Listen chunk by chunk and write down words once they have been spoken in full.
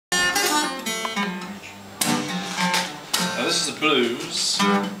this is the blues.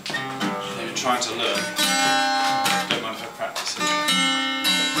 If you're trying to learn, don't mind if I practice it.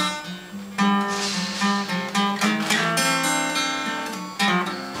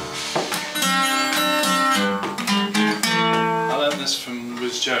 I learned this from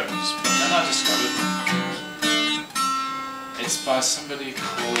Wizz Jones, but then I discovered it's by somebody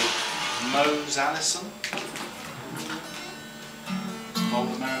called Mose Allison. Some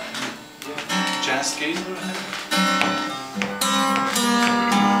old American jazz geezer, I think.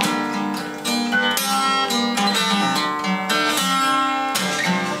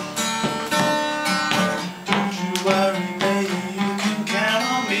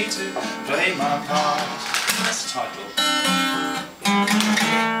 Play my part. That's the title.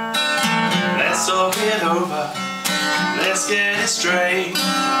 Let's talk it over. Let's get it straight.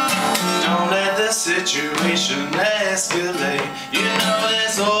 Don't let the situation escalate. You know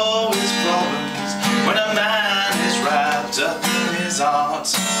there's always problems when a man is wrapped up in his art.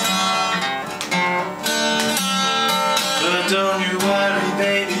 But don't you worry,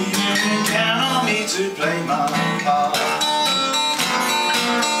 baby, you can count on me to play my part.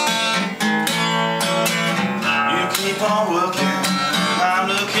 Keep on working, I'm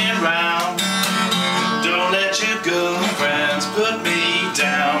looking round. Don't let your girlfriends put me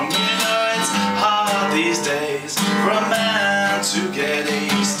down. You know it's hard these days for a man to get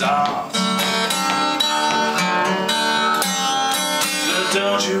a start. But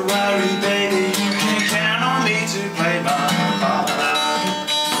don't you worry, baby, you can count on me to play my part.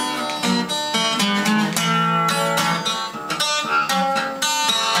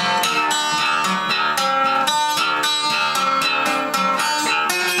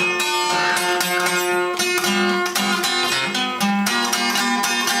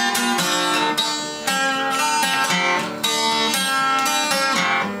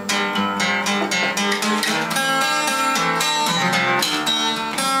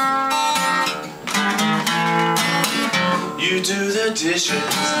 You do the dishes,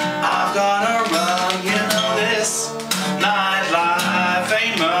 I've got